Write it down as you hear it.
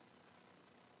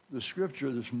The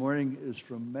scripture this morning is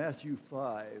from Matthew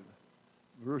 5,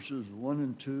 verses 1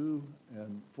 and 2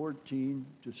 and 14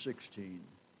 to 16.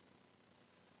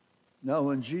 Now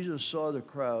when Jesus saw the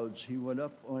crowds, he went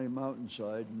up on a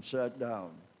mountainside and sat down.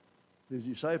 His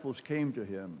disciples came to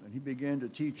him, and he began to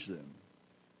teach them.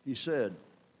 He said,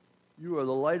 "You are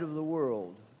the light of the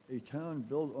world. A town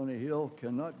built on a hill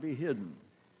cannot be hidden.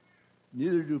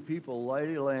 Neither do people light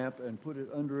a lamp and put it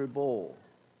under a bowl.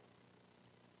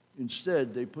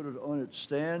 Instead, they put it on its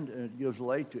stand, and it gives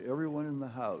light to everyone in the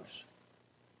house.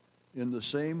 In the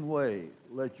same way,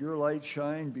 let your light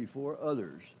shine before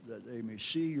others, that they may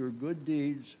see your good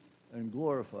deeds and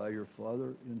glorify your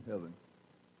Father in heaven."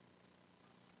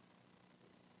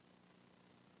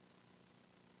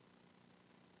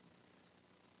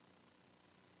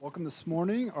 Welcome this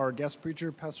morning, our guest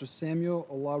preacher, Pastor Samuel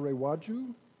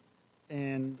Olarewaju.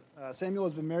 And Samuel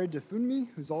has been married to Funmi,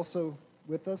 who's also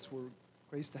with us. We're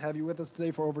graced to have you with us today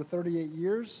for over 38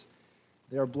 years.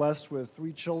 They are blessed with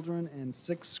 3 children and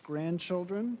 6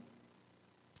 grandchildren.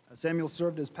 Samuel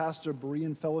served as pastor of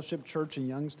Berean Fellowship Church in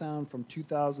Youngstown from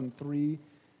 2003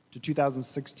 to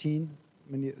 2016.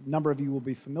 A number of you will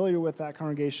be familiar with that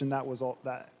congregation. That was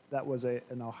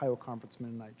an Ohio Conference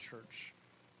Mennonite church.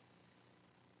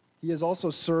 He has also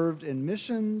served in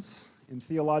missions, in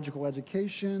theological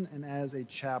education, and as a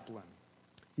chaplain.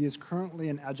 He is currently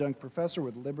an adjunct professor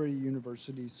with Liberty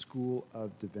University School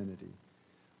of Divinity.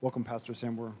 Welcome, Pastor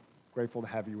Sam. We're grateful to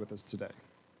have you with us today.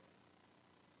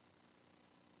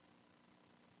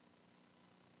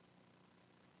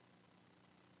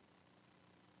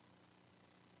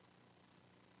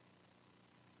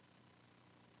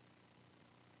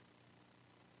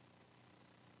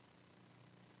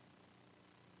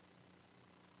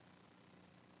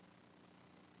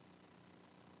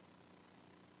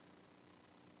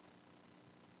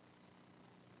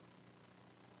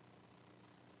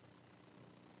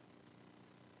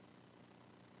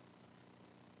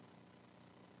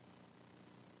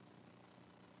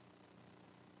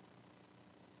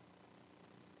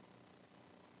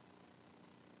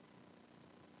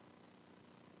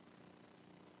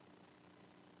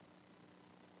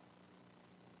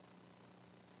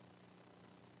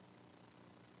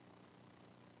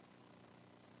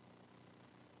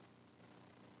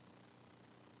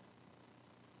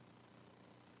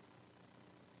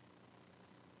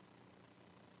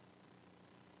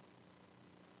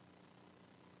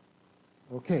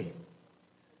 Okay.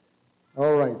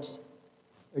 All right.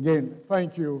 Again,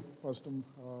 thank you, Pastor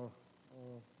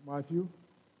Matthew.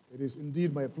 It is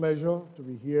indeed my pleasure to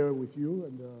be here with you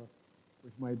and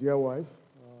with my dear wife,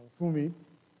 Funmi.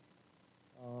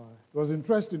 It was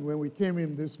interesting when we came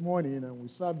in this morning and we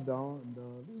sat down, and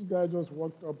this guy just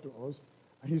walked up to us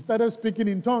and he started speaking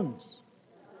in tongues.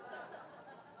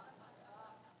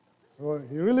 So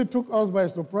he really took us by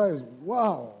surprise.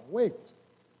 Wow, wait.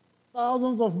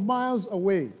 Thousands of miles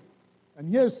away, and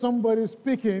here's somebody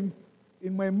speaking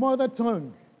in my mother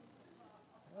tongue.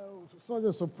 Such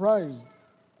a surprise.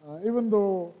 Even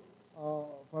though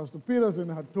Pastor Peterson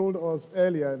had told us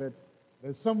earlier that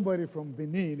there's somebody from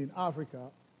Benin in Africa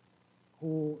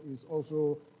who is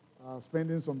also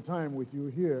spending some time with you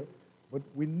here, but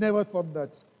we never thought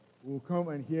that we'll come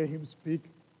and hear him speak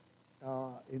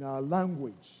in our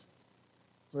language.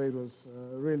 So it was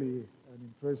really an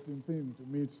interesting thing to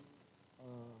meet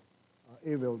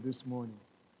Abel this morning.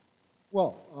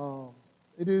 Well,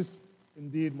 it is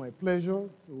indeed my pleasure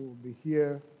to be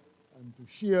here and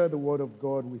to share the Word of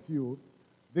God with you.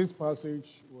 This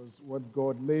passage was what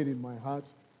God laid in my heart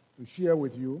to share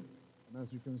with you. And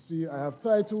as you can see, I have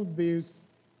titled this,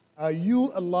 "Are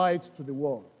You a Light to the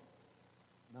World?"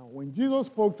 Now, when Jesus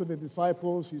spoke to the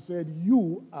disciples, he said,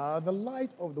 "You are the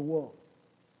light of the world."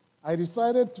 I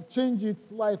decided to change it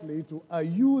slightly to, "Are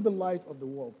you the light of the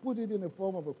world?" Put it in the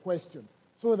form of a question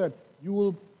so that you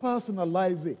will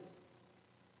personalize it.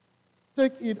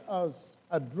 Take it as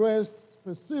addressed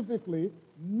specifically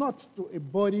not to a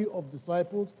body of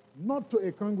disciples, not to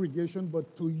a congregation,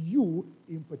 but to you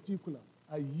in particular.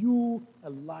 Are you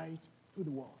a light to the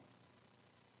world?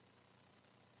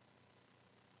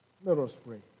 Let us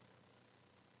pray.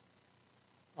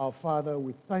 Our Father,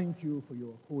 we thank you for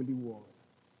your holy word.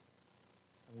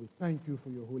 And we thank you for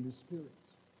your Holy Spirit.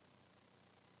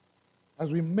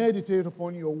 As we meditate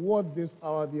upon your word this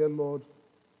hour, dear Lord,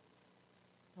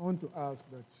 I want to ask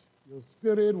that your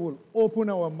Spirit will open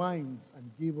our minds and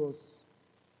give us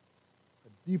a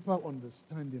deeper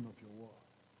understanding of your word.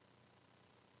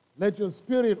 Let your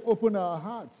Spirit open our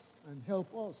hearts and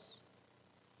help us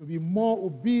to be more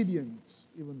obedient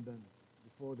even than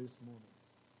before this moment.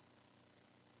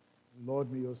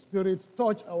 Lord, may your Spirit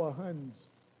touch our hands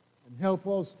and help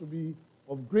us to be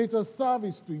of greater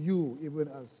service to you, even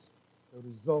as a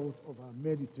result of our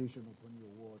meditation upon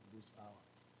your word this hour.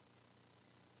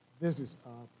 This is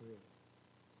our prayer.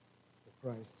 For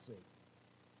Christ's sake.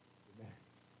 Amen.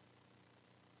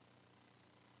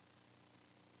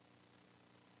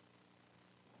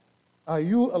 Are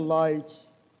you a light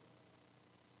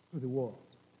to the world?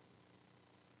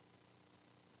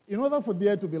 In order for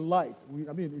there to be light,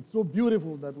 it's so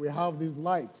beautiful that we have these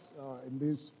lights in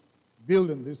this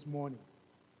building this morning.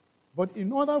 But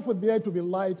in order for there to be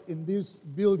light in this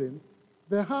building,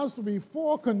 there has to be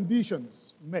 4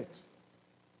 conditions met.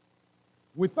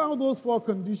 Without those 4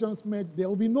 conditions met, there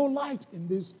will be no light in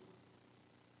this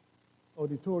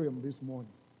auditorium this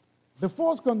morning. The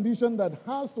first condition that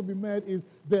has to be met is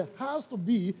there has to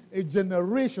be a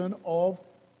generation of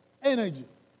energy.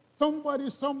 Somebody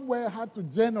somewhere had to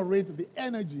generate the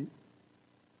energy,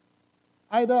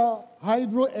 either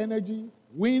hydro energy,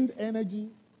 wind energy.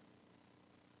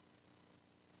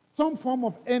 Some form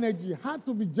of energy had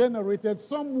to be generated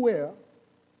somewhere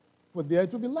for there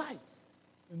to be light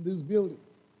in this building.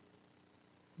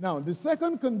 Now, the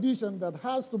second condition that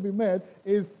has to be met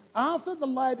is after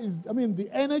the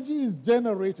energy is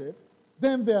generated,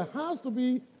 then there has to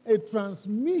be a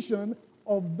transmission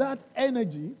of that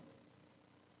energy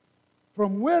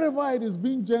from wherever it is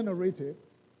being generated.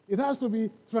 It has to be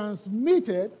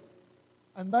transmitted,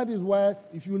 and that is why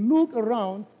if you look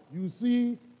around, you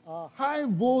see high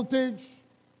voltage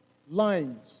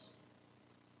lines.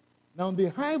 Now, the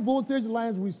high voltage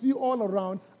lines we see all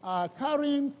around are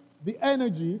carrying the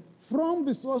energy from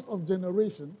the source of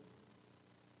generation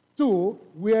to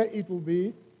where it will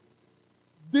be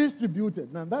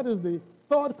distributed. Now, that is the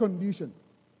third condition.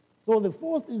 So the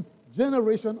first is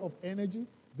generation of energy.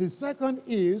 The second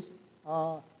is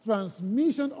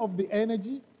transmission of the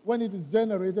energy when it is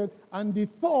generated. And the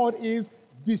third is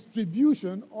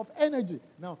distribution of energy.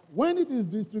 Now, when it is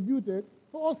distributed,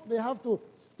 first they have to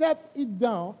step it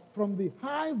down from the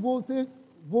high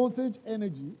voltage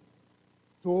energy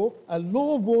to a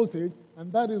low voltage,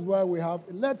 and that is why we have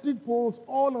electric poles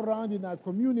all around in our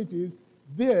communities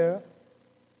there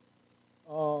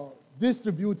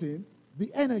distributing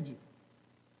the energy.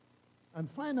 And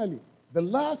finally, the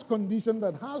last condition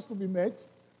that has to be met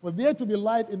for there to be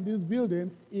light in this building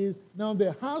is now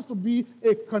there has to be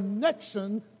a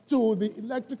connection to the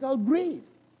electrical grid.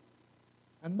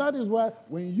 And that is why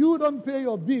when you don't pay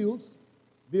your bills,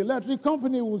 the electric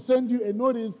company will send you a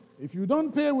notice. If you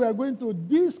don't pay, we are going to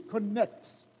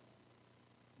disconnect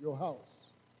your house.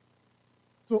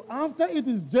 So after it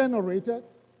is generated,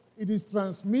 it is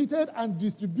transmitted and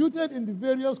distributed in the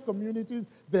various communities,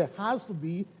 there has to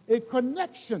be a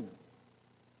connection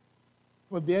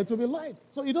for there to be light.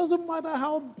 So it doesn't matter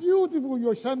how beautiful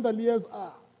your chandeliers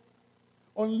are.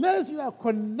 Unless you are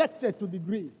connected to the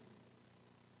grid,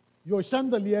 your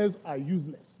chandeliers are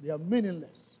useless. They are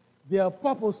meaningless. They are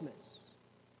purposeless.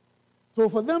 So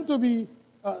for them to be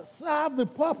serve the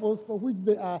purpose for which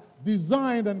they are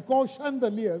designed and called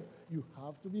chandeliers, you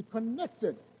have to be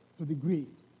connected to the grid.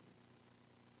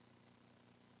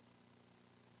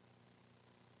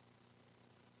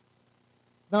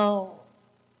 Now,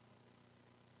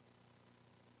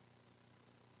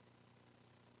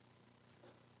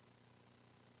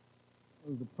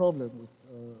 the problem with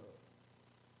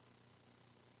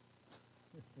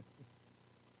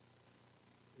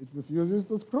it refuses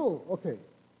to scroll. Okay.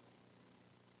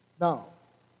 Now,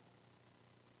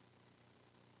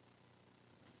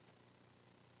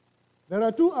 there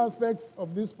are 2 aspects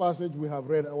of this passage we have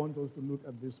read I want us to look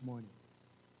at this morning.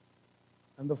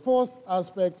 And the first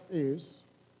aspect is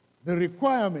the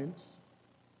requirements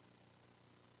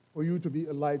for you to be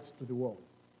a light to the world.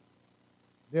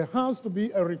 There has to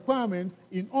be a requirement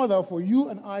in order for you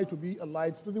and I to be a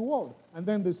light to the world. And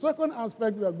then the second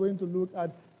aspect we are going to look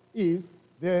at is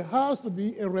there has to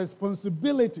be a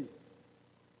responsibility.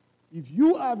 If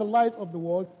you are the light of the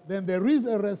world, then there is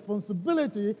a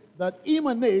responsibility that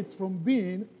emanates from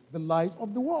being the light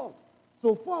of the world.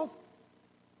 So first,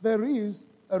 there is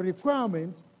a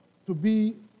requirement to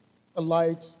be a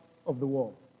light of the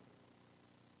world.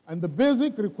 And the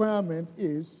basic requirement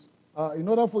is, in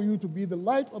order for you to be the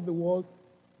light of the world,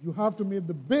 you have to meet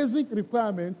the basic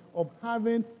requirement of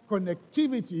having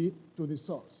connectivity to the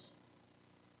source.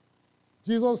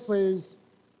 Jesus says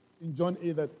in John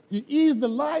 8 that he is the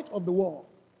light of the world.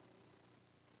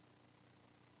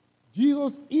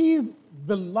 Jesus is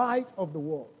the light of the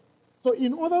world. So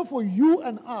in order for you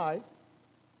and I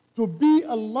to be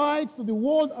a light to the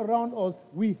world around us,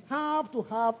 we have to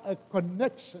have a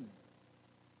connection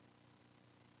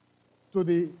to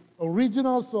the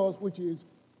original source, which is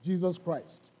Jesus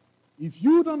Christ. If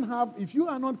you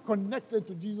are not connected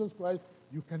to Jesus Christ,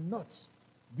 you cannot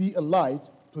be a light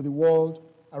to the world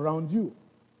around you.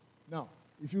 Now,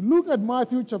 if you look at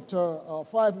Matthew chapter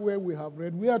 5, where we have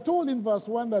read, we are told in verse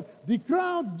 1 that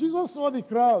Jesus saw the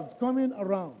crowds coming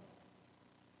around.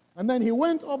 And then he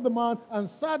went up the mount and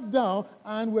sat down,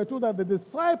 and we're told that the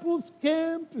disciples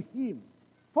came to him.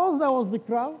 First there was the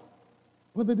crowd,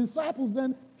 but the disciples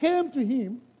then came to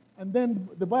him, and then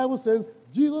the Bible says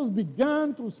Jesus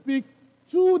began to speak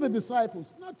to the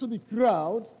disciples, not to the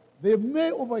crowd. They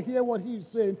may overhear what he is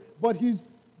saying, but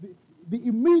the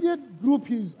immediate group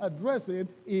he's addressing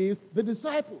is the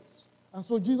disciples. And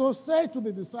so Jesus said to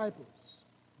the disciples,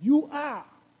 you are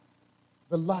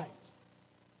the light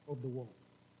of the world.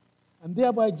 And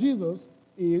thereby Jesus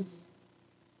is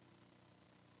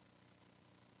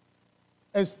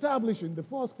establishing the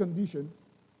first condition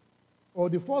or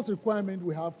the first requirement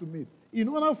we have to meet. In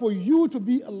order for you to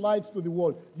be a light to the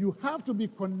world, you have to be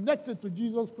connected to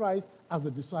Jesus Christ as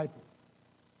a disciple.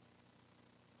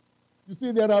 You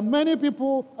see, there are many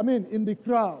people, in the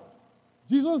crowd.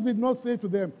 Jesus did not say to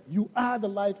them, you are the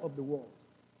light of the world.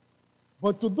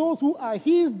 But to those who are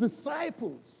his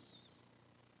disciples,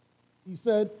 he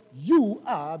said, you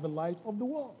are the light of the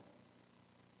world.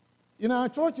 In our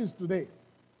churches today,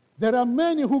 there are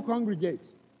many who congregate,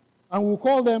 and we'll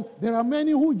call them, there are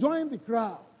many who join the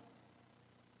crowd.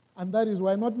 And that is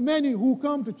why not many who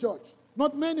come to church,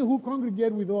 not many who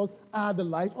congregate with us are the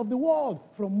light of the world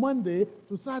from Monday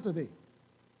to Saturday.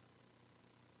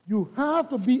 You have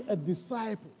to be a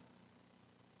disciple.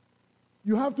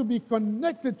 You have to be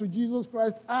connected to Jesus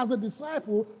Christ as a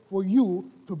disciple for you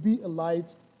to be a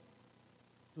light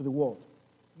to the world.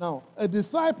 Now, a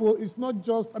disciple is not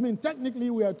just, technically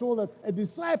we are told that a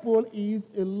disciple is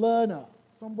a learner,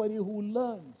 somebody who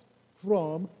learns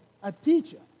from a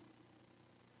teacher.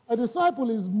 A disciple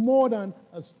is more than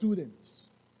a student.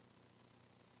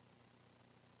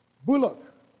 Bullock,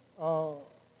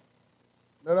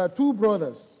 there are two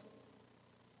brothers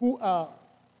who are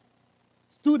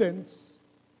students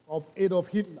of Adolf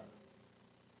Hitler.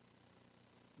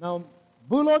 Now,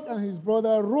 Bullock and his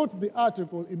brother wrote the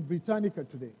article in Britannica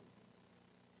today.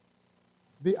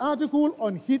 The article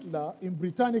on Hitler in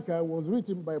Britannica was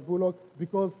written by Bullock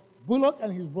because Bullock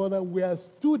and his brother were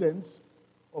students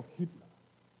of Hitler.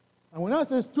 And when I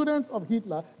say students of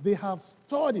Hitler, they have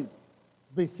studied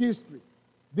the history.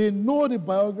 They know the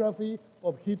biography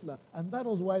of Hitler. And that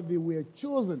was why they were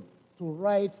chosen to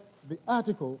write the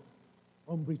article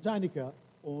on Britannica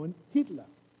on Hitler.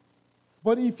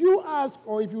 But if you ask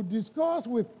or if you discuss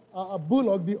with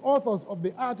Bullock, the authors of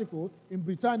the article in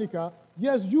Britannica,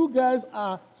 yes, you guys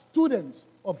are students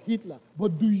of Hitler,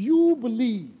 but do you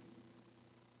believe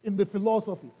in the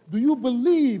philosophy? Do you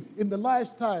believe in the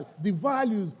lifestyle, the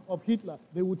values of Hitler?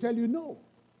 They will tell you no.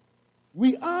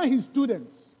 We are his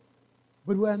students,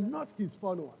 but we are not his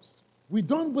followers. We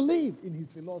don't believe in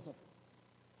his philosophy.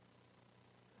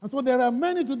 And so there are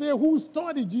many today who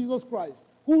study Jesus Christ,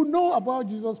 who know about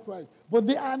Jesus Christ, but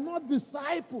they are not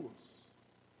disciples.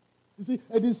 You see,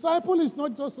 a disciple is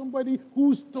not just somebody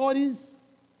who studies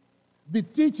the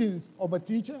teachings of a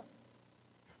teacher,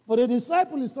 but a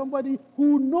disciple is somebody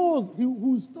who knows,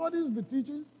 who studies the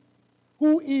teachings,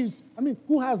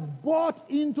 who has bought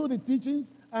into the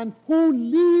teachings, and who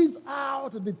lives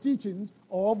out the teachings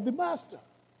of the master.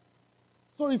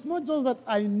 So it's not just that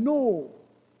I know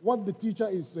what the teacher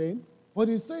is saying, but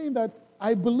he's saying that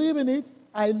I believe in it,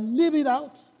 I live it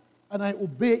out, and I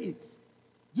obey it.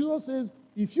 Jesus says,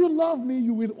 if you love me,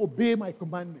 you will obey my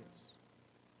commandments.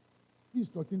 He's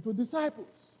talking to disciples.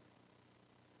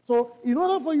 So in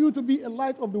order for you to be a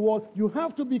light of the world, you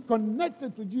have to be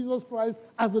connected to Jesus Christ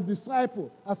as a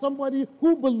disciple, as somebody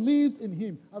who believes in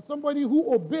him, as somebody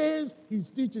who obeys his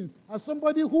teachings, as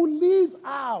somebody who lives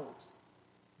out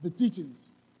the teachings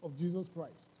of Jesus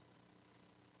Christ.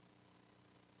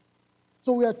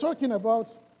 So we are talking about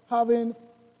having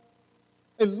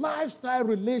a lifestyle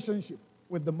relationship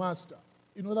with the Master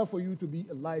in order for you to be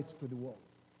a light to the world.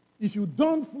 If you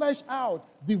don't flesh out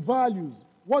the values,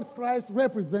 what Christ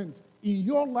represents in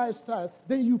your lifestyle,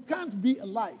 then you can't be a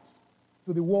light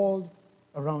to the world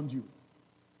around you.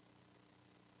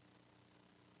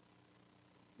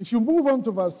 If you move on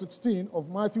to verse 16 of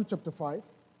Matthew chapter 5,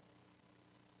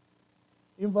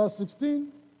 in verse 16,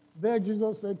 there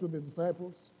Jesus said to the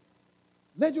disciples,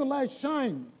 let your light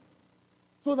shine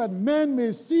so that men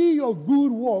may see your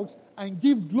good works and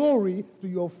give glory to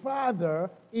your Father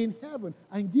in heaven.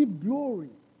 And give glory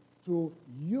to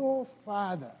your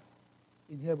Father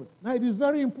in heaven. Now, it is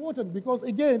very important because,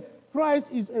 again, Christ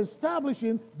is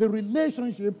establishing the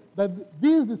relationship that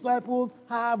these disciples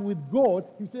have with God.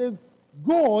 He says,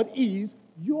 God is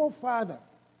your Father.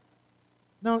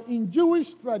 Now, in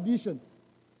Jewish tradition,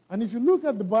 and if you look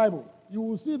at the Bible, you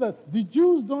will see that the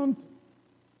Jews don't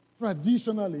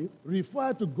traditionally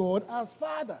refer to God as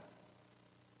Father.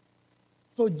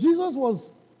 So Jesus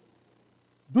was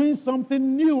doing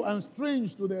something new and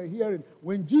strange to their hearing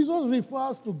when Jesus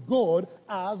refers to God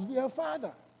as their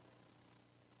Father.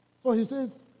 So he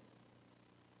says,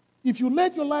 if you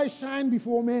let your light shine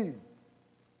before men,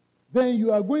 then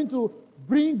you are going to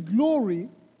bring glory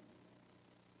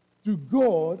to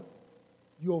God,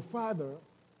 your Father,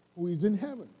 who is in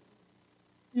heaven.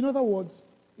 In other words,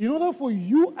 in order for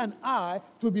you and I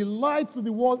to be light to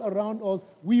the world around us,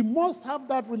 we must have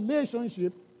that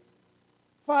relationship,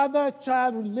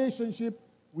 father-child relationship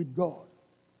with God.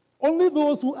 Only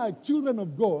those who are children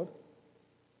of God,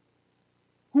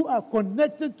 who are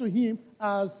connected to Him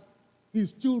as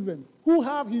His children, who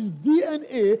have His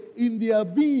DNA in their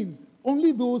beings,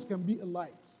 only those can be a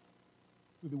light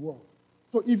to the world.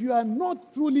 So if you are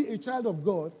not truly a child of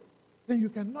God, then you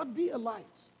cannot be a light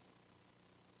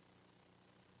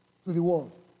to the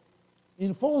world.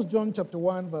 In 1 John chapter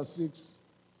 1, verse 6,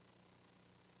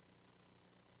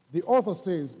 the author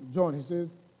says, John, he says,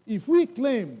 if we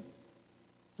claim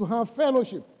to have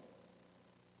fellowship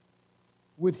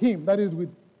with Him, that is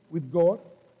with God,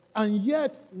 and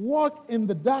yet walk in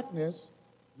the darkness,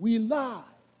 we lie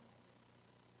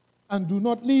and do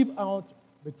not live out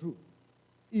the truth.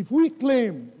 If we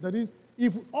claim, that is,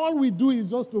 if all we do is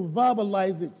just to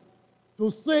verbalize it, to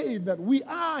say it that we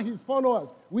are His followers,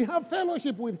 we have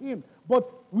fellowship with Him, but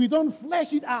we don't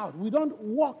flesh it out, we don't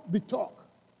walk the talk,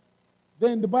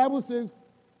 then the Bible says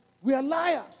we are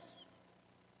liars.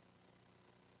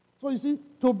 So you see,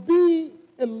 to be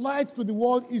a light to the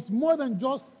world is more than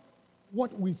just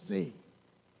what we say.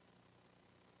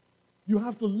 You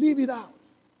have to live it out.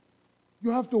 You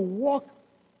have to walk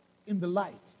in the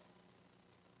light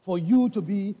for you to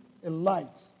be a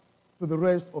light to the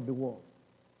rest of the world.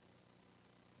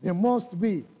 There must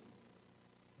be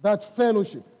that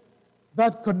fellowship,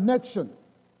 that connection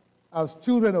as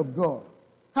children of God,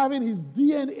 having His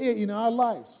DNA in our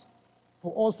lives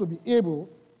for us to be able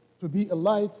to be a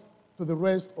light to the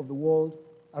rest of the world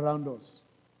around us.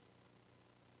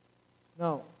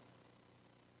 Now,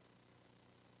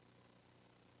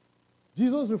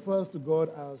 Jesus refers to God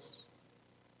as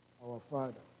our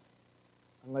Father.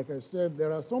 And like I said,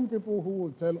 there are some people who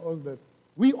will tell us that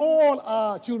we all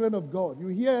are children of God. You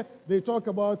hear they talk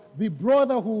about the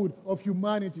brotherhood of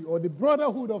humanity, or the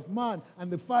brotherhood of man and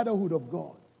the fatherhood of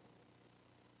God.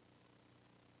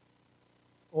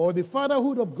 Or the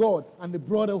fatherhood of God and the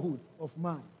brotherhood of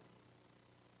man.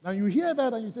 Now you hear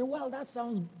that and you say, well, that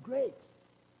sounds great.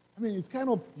 I mean, it's kind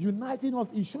of uniting us.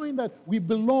 It's showing that we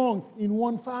belong in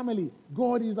one family.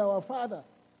 God is our Father.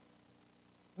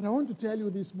 But I want to tell you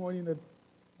this morning that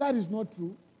that is not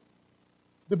true.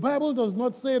 The Bible does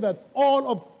not say that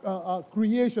all of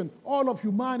creation, all of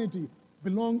humanity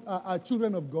are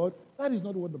children of God. That is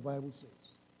not what the Bible says.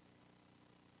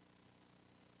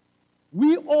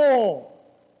 We all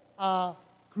are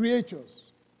creatures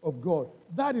of God.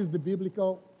 That is the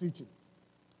biblical teaching.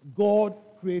 God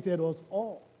created us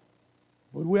all.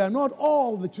 But we are not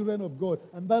all the children of God.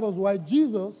 And that is why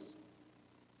Jesus,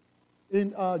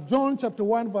 in John chapter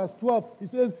 1, verse 12, he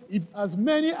says, if as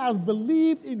many as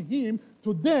believed in Him,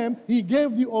 to them He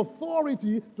gave the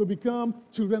authority to become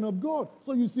children of God.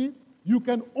 So you see, you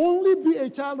can only be a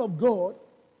child of God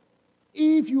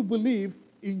if you believe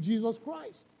in Jesus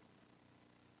Christ.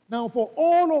 Now, for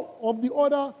all of the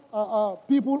other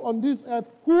people on this earth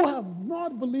who have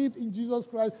not believed in Jesus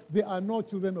Christ, they are not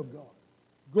children of God.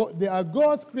 They are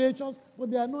God's creatures, but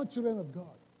they are not children of God.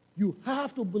 You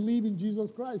have to believe in Jesus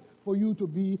Christ for you to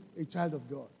be a child of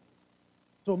God.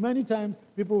 So many times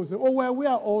people will say, oh, well, we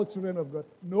are all children of God.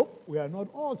 No, we are not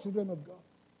all children of God.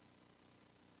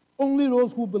 Only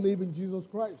those who believe in Jesus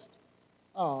Christ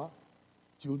are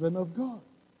children of God.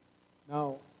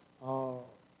 Now,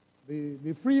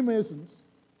 the Freemasons,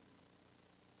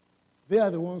 they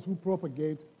are the ones who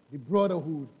propagate the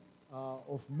brotherhood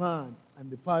of man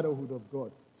and the fatherhood of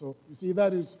God. So you see,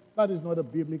 that is not a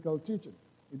biblical teaching.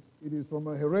 It is from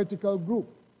a heretical group.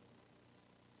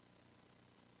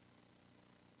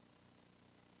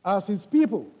 As His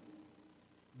people,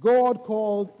 God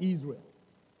called Israel.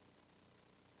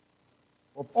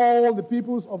 Of all the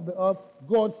peoples of the earth,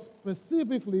 God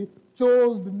specifically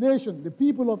chose the nation, the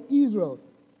people of Israel.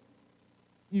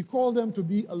 He called them to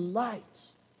be a light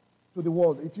to the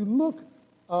world. If you look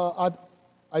at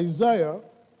Isaiah,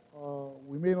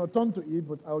 we may not turn to it,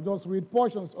 but I'll just read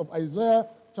portions of Isaiah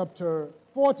chapter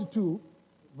 42,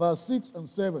 verse 6 and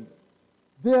 7.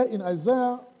 There in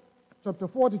Isaiah chapter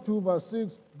 42, verse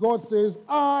 6, God says,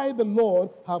 I, the Lord,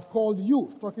 have called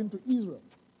you, talking to Israel.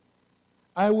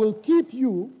 I will keep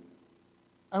you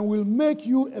and will make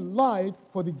you a light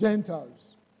for the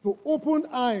Gentiles, to open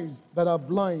eyes that are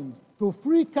blind, to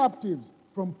free captives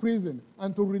from prison,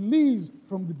 and to release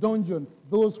from the dungeon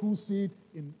those who sit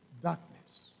in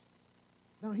darkness.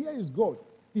 Now here is God.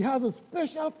 He has a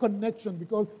special connection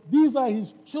because these are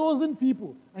his chosen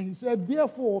people. And he said,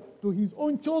 therefore, to his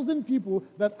own chosen people,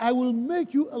 that I will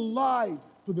make you a light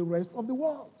to the rest of the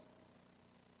world.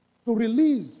 To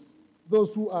release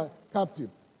those who are captive.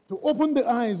 To open the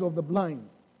eyes of the blind.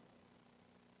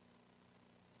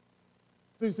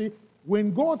 So you see,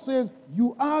 when God says,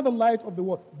 you are the light of the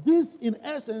world, this in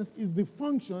essence is the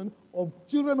function of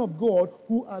children of God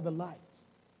who are the light.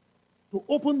 To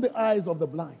open the eyes of the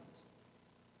blind.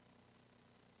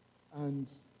 And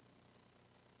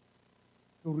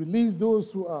to release those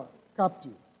who are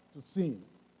captive to sin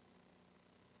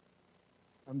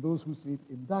and those who sit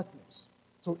in darkness.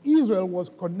 So Israel was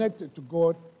connected to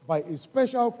God by a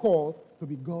special call to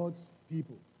be God's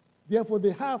people. Therefore,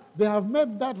 they have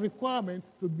met that requirement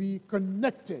to be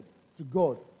connected to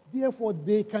God. Therefore,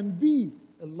 they can be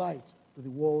a light to the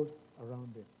world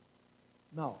around them.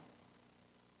 Now,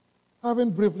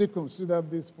 having briefly considered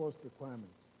this first requirement,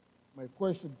 my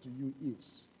question to you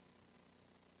is,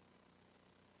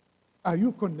 are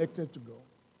you connected to God?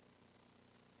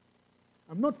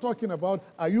 I'm not talking about,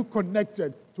 are you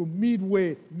connected to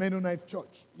Midway Mennonite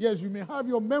Church? Yes, you may have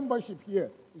your membership here.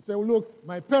 You say, well, look,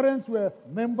 my parents were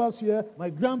members here, my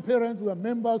grandparents were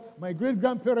members, my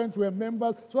great-grandparents were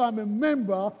members, so I'm a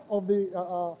member of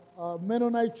the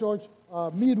Mennonite Church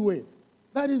Midway.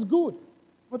 That is good.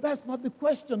 But that's not the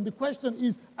question. The question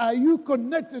is, are you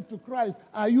connected to Christ?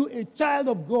 Are you a child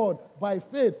of God by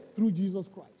faith through Jesus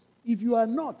Christ? If you are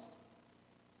not,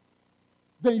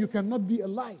 then you cannot be a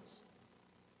light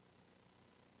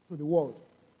to the world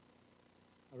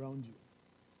around you.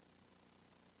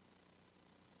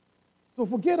 So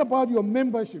forget about your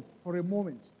membership for a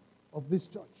moment of this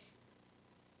church.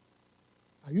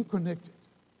 Are you connected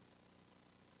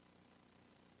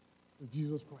to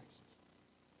Jesus Christ?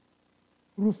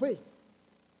 Through faith.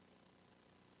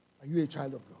 Are you a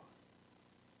child of God?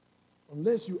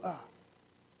 Unless you are,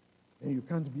 then you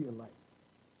can't be a light.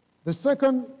 The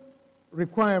second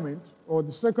requirement, or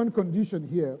the second condition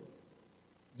here,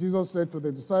 Jesus said to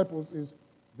the disciples is,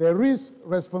 there is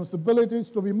responsibilities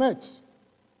to be met.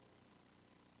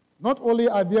 Not only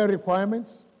are there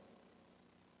requirements,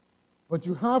 but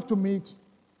you have to meet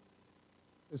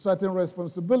a certain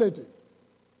responsibility.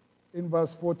 In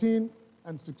verse 14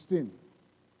 and 16.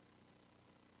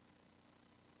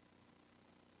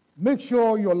 Make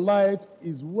sure your light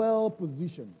is well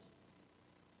positioned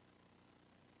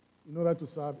in order to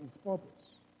serve its purpose.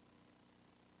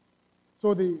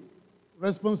 So the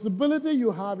responsibility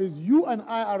you have is you and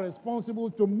I are responsible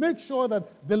to make sure that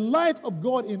the light of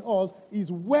God in us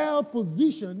is well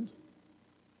positioned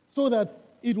so that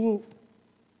it will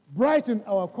brighten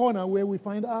our corner where we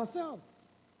find ourselves.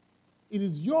 It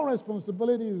is your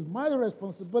responsibility, it is my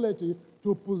responsibility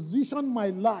to position my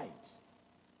light.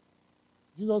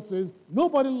 Jesus says,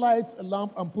 nobody lights a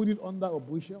lamp and put it under a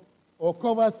bushel or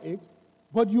covers it,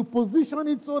 but you position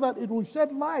it so that it will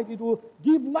shed light. It will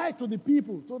give light to the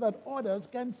people so that others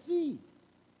can see.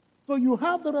 So you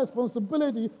have the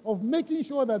responsibility of making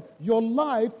sure that your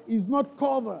light is not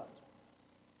covered.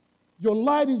 Your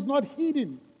light is not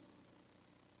hidden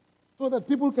so that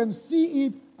people can see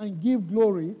it and give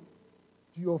glory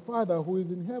to your Father who is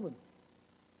in heaven.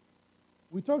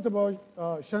 We talked about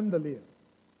chandelier.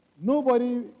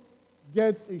 Nobody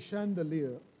gets a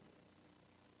chandelier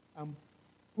and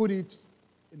put it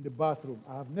in the bathroom.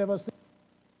 I have never seen.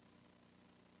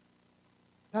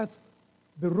 That's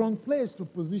the wrong place to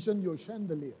position your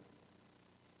chandelier.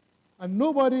 And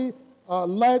nobody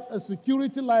lights a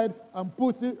security light and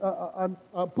put it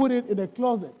in a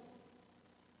closet.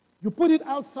 You put it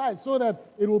outside so that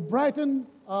it will brighten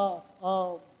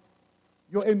your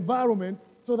environment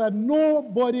so that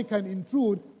nobody can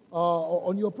intrude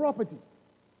on your property.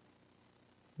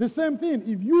 The same thing,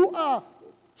 if you are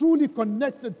truly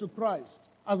connected to Christ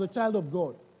as a child of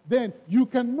God, then you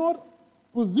cannot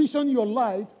position your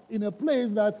light in a place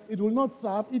that it will not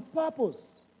serve its purpose.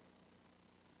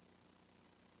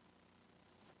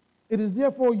 It is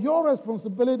therefore your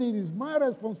responsibility, it is my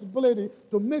responsibility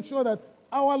to make sure that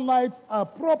our lights are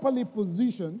properly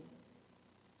positioned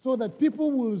so that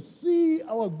people will see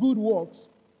our good works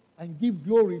and give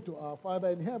glory to our Father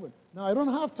in heaven. Now, I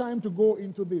don't have time to go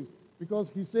into this because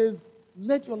he says,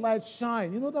 let your light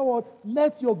shine. In other words,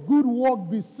 let your good work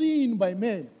be seen by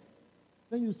men.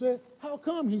 Then you say, how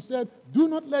come? He said, do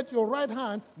not let your right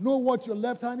hand know what your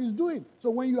left hand is doing. So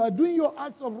when you are doing your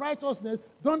acts of righteousness,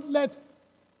 don't let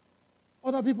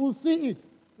other people see it.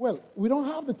 Well, we don't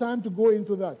have the time to go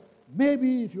into that.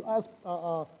 Maybe if you ask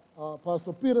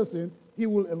Pastor Peterson, he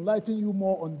will enlighten you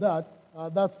more on that.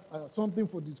 That's something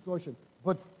for discussion.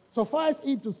 But suffice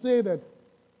it to say that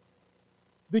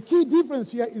the key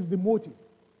difference here is the motive.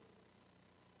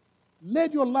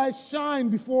 Let your light shine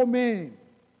before men.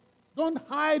 Don't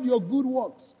hide your good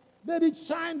works. Let it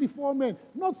shine before men.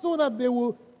 Not so that they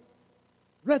will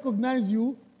recognize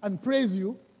you and praise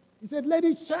you. He said, let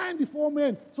it shine before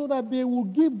men so that they will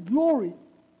give glory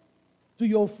to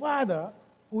your Father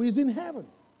who is in heaven.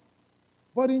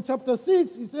 But in chapter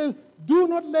 6, he says, do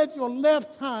not let your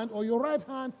left hand or your right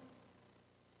hand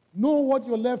know what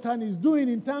your left hand is doing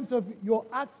in terms of your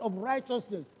acts of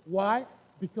righteousness. Why?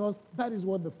 Because that is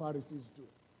what the Pharisees do.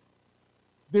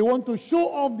 They want to show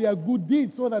off their good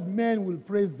deeds so that men will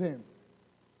praise them.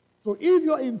 So if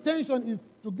your intention is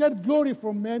to get glory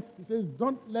from men, he says,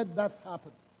 don't let that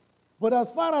happen. But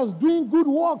as far as doing good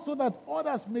works so that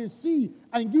others may see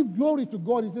and give glory to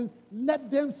God, he says,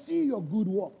 let them see your good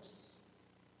works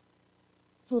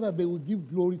so that they will give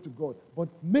glory to God. But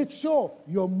make sure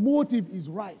your motive is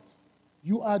right.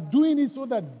 You are doing it so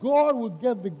that God will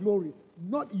get the glory,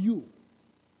 not you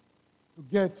to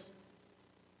get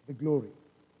the glory.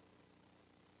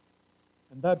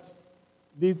 And that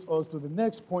leads us to the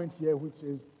next point here, which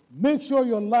is, make sure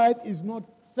your light is not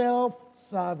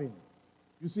self-serving.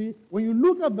 You see, when you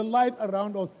look at the light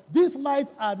around us, these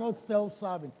lights are not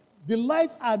self-serving. The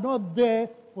lights are not there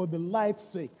for the light's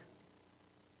sake.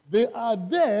 They are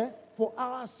there for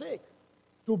our sake,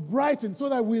 to brighten, so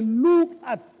that we look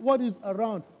at what is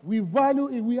around. We value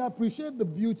it. We appreciate the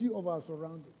beauty of our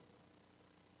surroundings.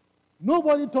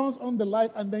 Nobody turns on the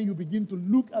light and then you begin to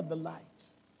look at the light.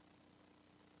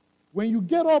 When you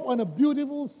get up on a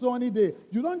beautiful sunny day,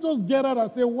 you don't just get out and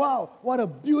say, wow, what a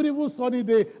beautiful sunny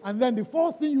day. And then the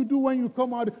first thing you do when you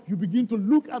come out, you begin to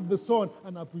look at the sun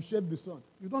and appreciate the sun.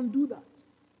 You don't do that.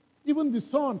 Even the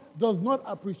sun does not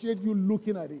appreciate you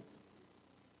looking at it.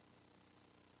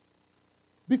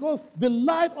 Because the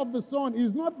light of the sun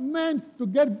is not meant to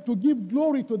give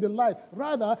glory to the light.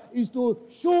 Rather, is to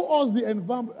show us the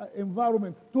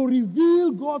environment, to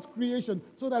reveal God's creation,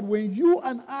 so that when you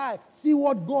and I see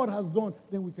what God has done,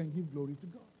 then we can give glory to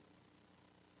God.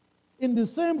 In the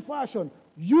same fashion,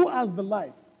 you as the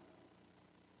light,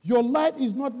 your light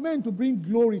is not meant to bring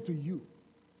glory to you.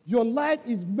 Your light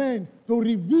is meant to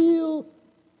reveal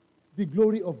the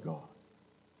glory of God.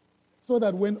 So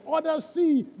that when others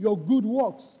see your good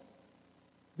works,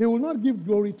 they will not give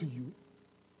glory to you.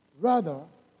 Rather,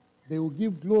 they will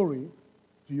give glory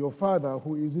to your Father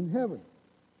who is in heaven.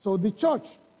 So the church,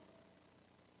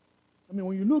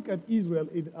 when you look at Israel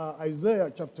in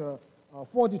Isaiah chapter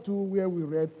 42, where we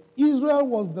read, Israel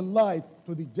was the light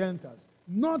to the Gentiles,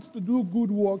 not to do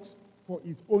good works for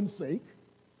its own sake,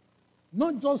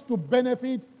 not just to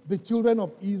benefit the children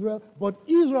of Israel, but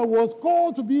Israel was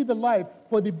called to be the light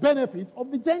for the benefits of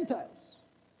the Gentiles.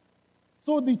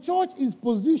 So the church is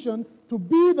positioned to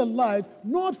be the light,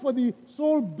 not for the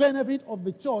sole benefit of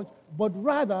the church, but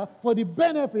rather for the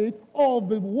benefit of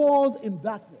the world in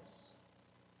darkness.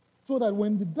 So that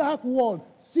when the dark world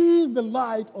sees the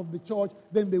light of the church,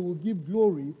 then they will give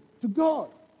glory to God.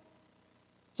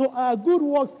 So our good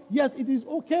works, yes, it is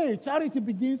okay. Charity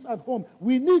begins at home.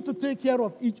 We need to take care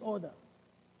of each other.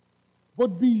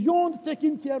 But beyond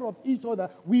taking care of each other,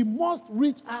 we must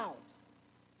reach out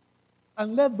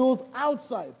and let those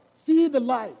outside see the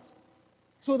light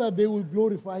so that they will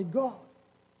glorify God.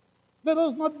 Let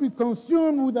us not be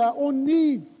consumed with our own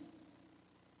needs,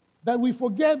 that we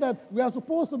forget that we are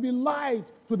supposed to be light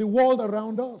to the world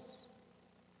around us.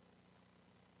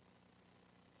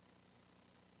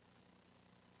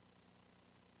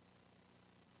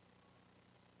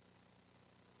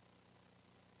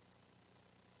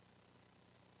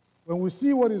 When we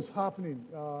see what is happening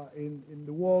in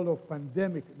the world of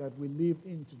pandemic that we live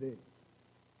in today,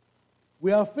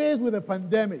 we are faced with a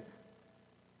pandemic.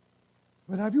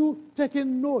 But have you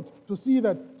taken note to see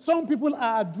that some people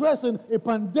are addressing a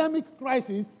pandemic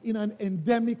crisis in an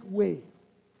endemic way?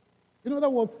 In other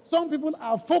words, some people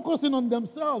are focusing on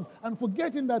themselves and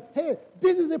forgetting that, hey,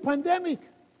 this is a pandemic.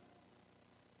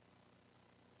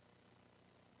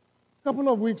 A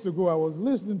couple of weeks ago, I was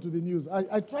listening to the news.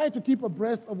 I try to keep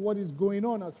abreast of what is going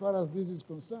on as far as this is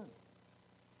concerned.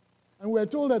 And we are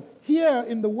told that here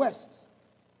in the West,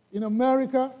 in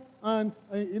America, and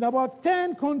in about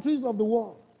 10 countries of the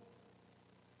world,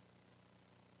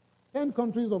 10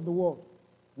 countries of the world,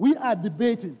 we are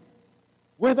debating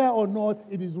whether or not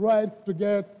it is right to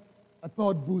get a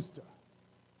third booster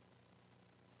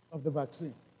of the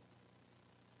vaccine.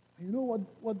 And you know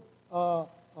what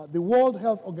the World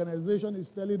Health Organization is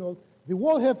telling us? The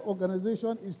World Health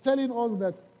Organization is telling us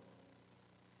that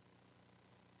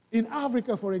in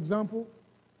Africa, for example,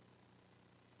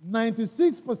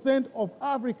 96% of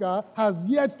Africa has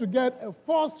yet to get a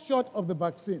first shot of the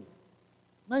vaccine.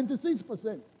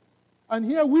 96%. And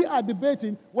here we are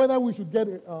debating whether we should get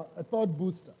a third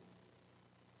booster.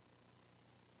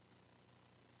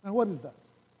 And what is that?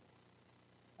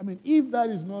 I mean, if that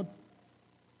is not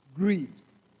greed,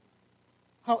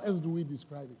 how else do we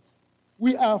describe it?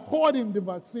 We are hoarding the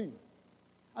vaccine,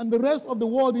 and the rest of the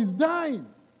world is dying.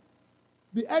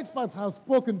 The experts have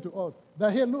spoken to us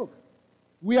that, hey, look,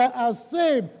 we are as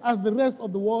safe as the rest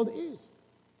of the world is.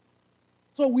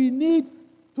 So we need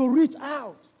to reach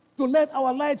out, to let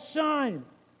our light shine.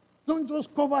 Don't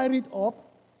just cover it up.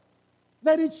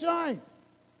 Let it shine,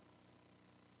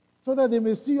 so that they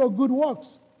may see your good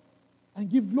works and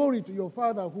give glory to your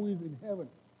Father who is in heaven.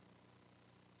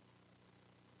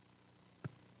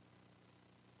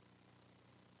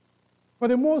 For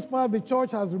the most part, the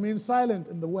church has remained silent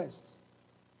in the West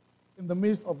in the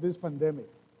midst of this pandemic.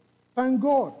 Thank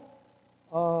God.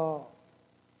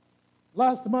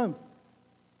 Last month,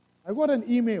 I got an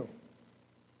email.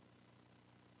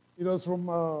 It was from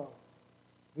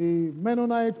the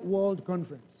Mennonite World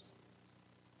Conference.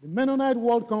 The Mennonite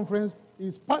World Conference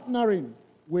is partnering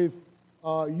with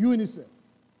UNICEF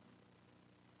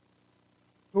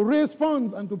to raise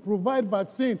funds and to provide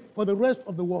vaccine for the rest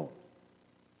of the world.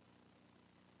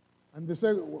 And they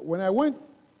said, when I went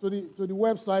to the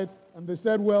website, and they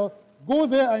said, well, go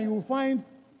there and you will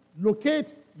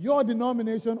locate your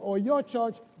denomination or your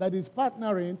church that is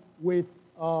partnering with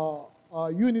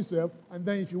UNICEF, and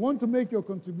then if you want to make your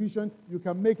contribution, you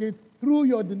can make it through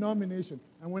your denomination.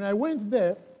 And when I went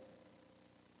there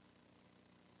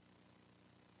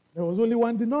was only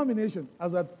one denomination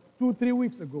as of 2-3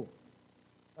 weeks ago,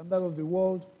 and that was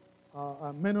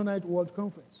the Mennonite World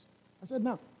Conference. I said,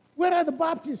 now, where are the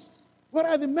Baptists? Where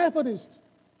are the Methodists?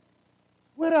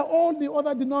 Where are all the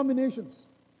other denominations?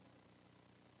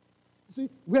 You see,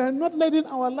 we are not letting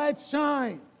our light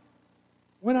shine.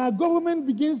 When our government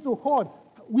begins to hoard,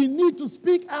 we need to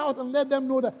speak out and let them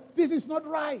know that this is not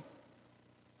right.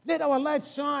 Let our light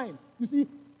shine. You see,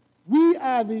 we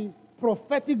are the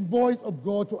prophetic voice of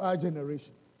God to our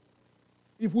generation.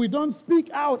 If we don't speak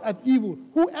out at evil,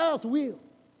 who else will?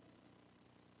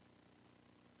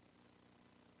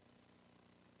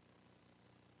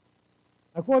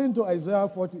 According to Isaiah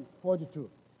 42,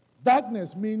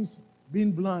 darkness means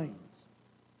being blind,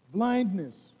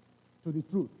 blindness to the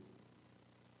truth.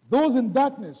 Those in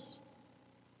darkness,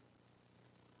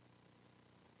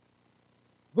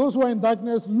 those who are in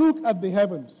darkness look at the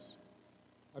heavens,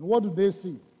 and what do they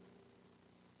see?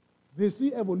 They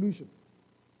see evolution.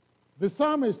 The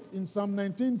psalmist in Psalm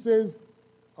 19 says,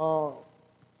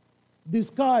 the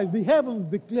skies, the heavens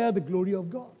declare the glory of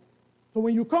God. So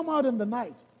when you come out in the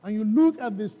night, and you look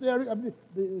at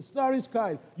the starry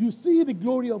sky, you see the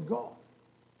glory of God.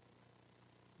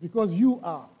 Because you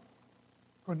are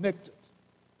connected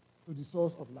to the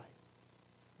source of light.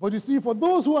 But you see, for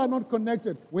those who are not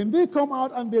connected, when they come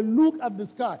out and they look at the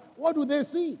sky, what do they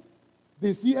see?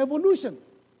 They see evolution.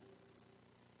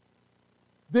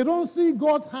 They don't see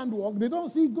God's handwork. They don't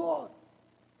see God.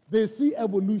 They see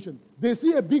evolution. They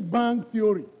see a Big Bang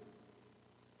theory.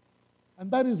 And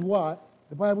that is why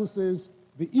the Bible says,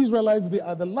 the Israelites, they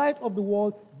are the light of the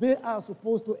world. They are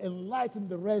supposed to enlighten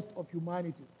the rest of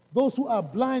humanity. Those who are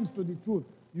blind to the truth,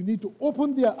 you need to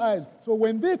open their eyes. So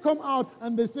when they come out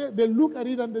and they look at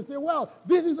it and they say, well,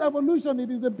 this is evolution, it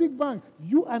is a Big Bang.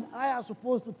 You and I are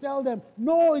supposed to tell them,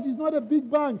 no, it is not a Big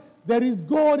Bang. There is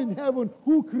God in heaven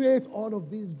who creates all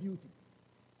of this beauty.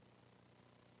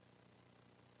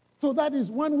 So that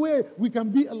is one way we can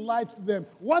be a light to them.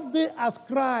 What they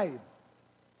ascribe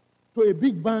to a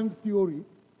Big Bang theory,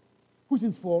 which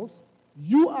is false,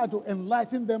 you are to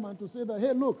enlighten them and to say that,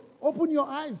 hey, look, open your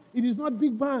eyes. It is not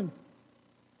Big Bang.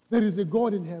 There is a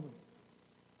God in heaven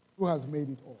who has made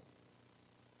it all.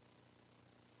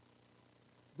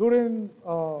 During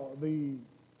the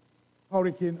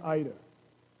Hurricane Ida,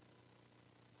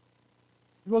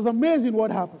 it was amazing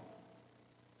what happened.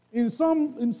 In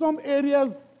some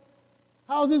areas,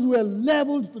 houses were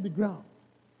leveled to the ground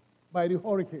by the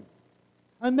hurricane.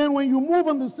 And then when you move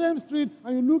on the same street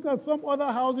and you look at some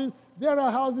other houses, there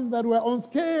are houses that were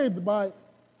unscathed by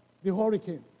the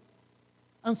hurricane.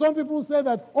 And some people say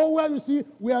that, oh, well, you see,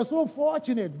 we are so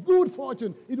fortunate, good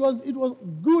fortune. It was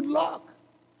good luck.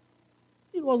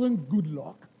 It wasn't good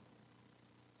luck.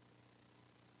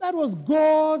 That was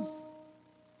God's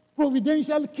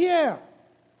providential care.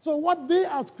 So what they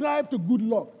ascribe to good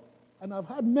luck, and I've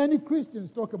had many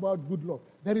Christians talk about good luck,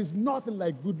 there is nothing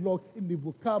like good luck in the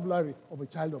vocabulary of a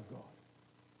child of God.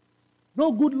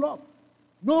 No good luck.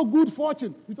 No good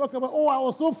fortune. We talk about, oh, I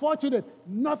was so fortunate.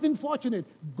 Nothing fortunate.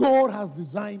 God has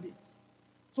designed it.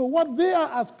 So what they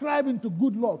are ascribing to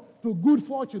good luck, to good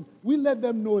fortune, we let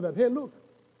them know that, hey, look,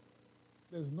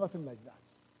 there's nothing like that.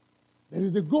 There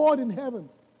is a God in heaven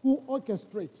who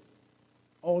orchestrates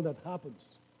all that happens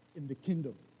in the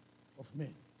kingdom of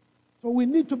men. So we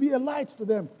need to be a light to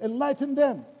them, enlighten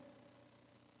them.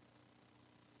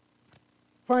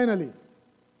 Finally,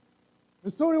 the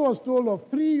story was told of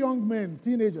 3 young men,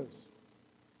 teenagers,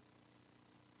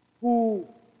 who,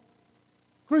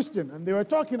 Christian, and they were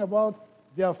talking about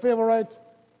their favorite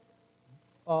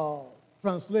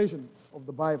translation of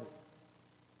the Bible.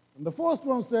 And the first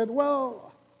one said,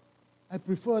 well, I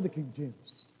prefer the King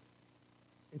James.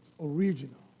 It's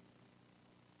original.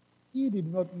 He did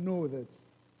not know that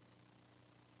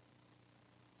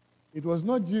it was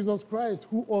not Jesus Christ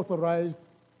who authorized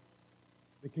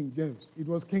the King James. It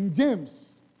was King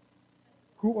James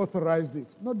who authorized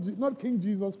it, not King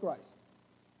Jesus Christ.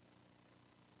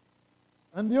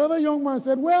 And the other young man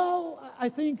said, well, I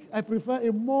think I prefer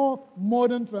a more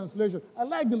modern translation. I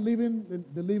like the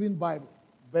Living Bible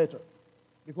better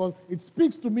because it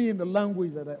speaks to me in the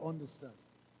language that I understand.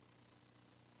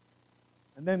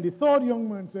 And then the third young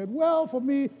man said, well, for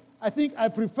me, I think I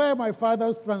prefer my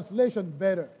father's translation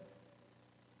better.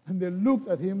 And they looked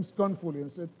at him scornfully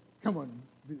and said, come on,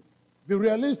 be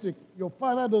realistic. Your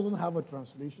father doesn't have a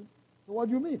translation. So what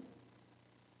do you mean?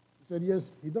 He said, yes,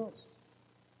 he does.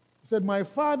 He said, my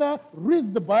father reads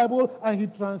the Bible and he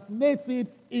translates it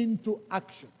into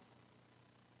action.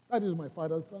 That is my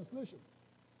father's translation.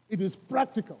 It is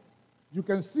practical. You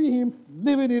can see him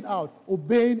living it out,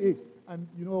 obeying it. And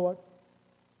you know what?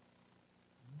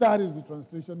 That is the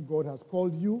translation God has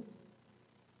called you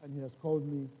and he has called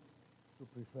me to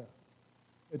prefer.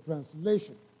 A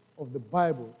translation of the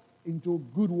Bible into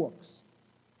good works,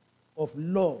 of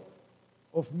love,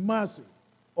 of mercy,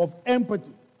 of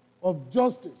empathy, of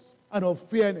justice, and of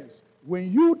fairness.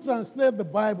 When you translate the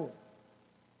Bible,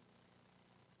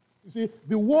 you see,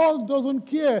 the world doesn't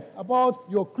care about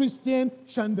your Christian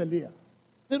chandelier.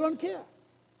 They don't care.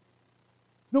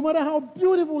 No matter how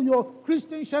beautiful your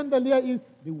Christian chandelier is,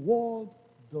 the world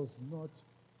does not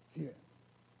care.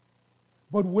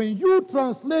 But when you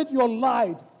translate your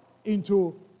light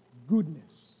into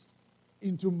goodness,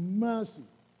 into mercy,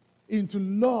 into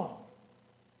love,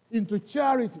 into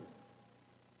charity,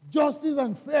 justice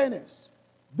and fairness,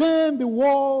 then the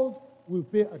world will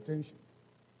pay attention.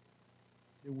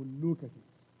 They will look at it.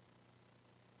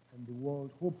 And the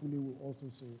world hopefully will also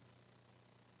say,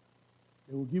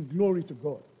 they will give glory to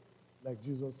God, like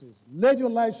Jesus says. Let your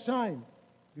light shine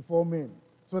before men,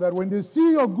 so that when they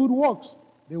see your good works,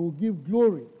 they will give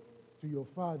glory to your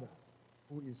Father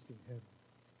who is in heaven.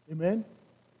 Amen?